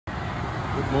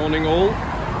Good morning all.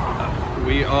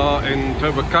 We are in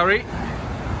Tubbercurry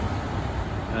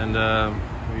and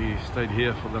we stayed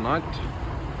here for the night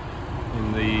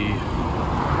in the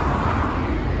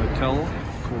hotel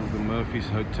called the Murphy's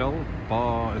Hotel,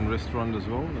 bar and restaurant as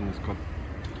well, and it's got,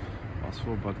 I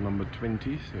saw about number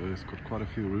 20, so it's got quite a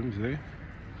few rooms there.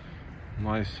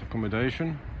 Nice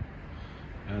accommodation,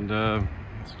 and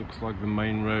this looks like the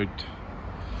main road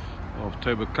of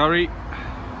Tubbercurry.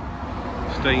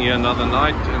 Staying here another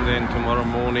night, and then tomorrow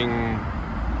morning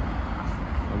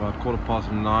about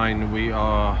 9:15 we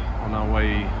are on our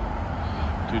way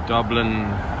to Dublin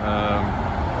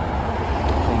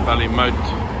from Ballymote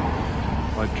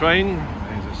by train.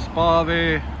 There's a spa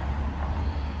there,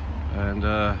 and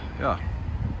yeah,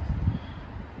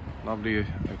 lovely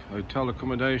hotel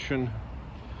accommodation,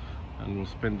 and we'll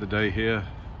spend the day here,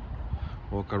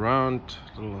 walk around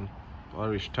little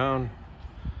Irish town,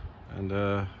 and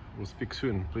we'll speak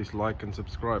soon. Please like and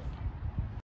subscribe.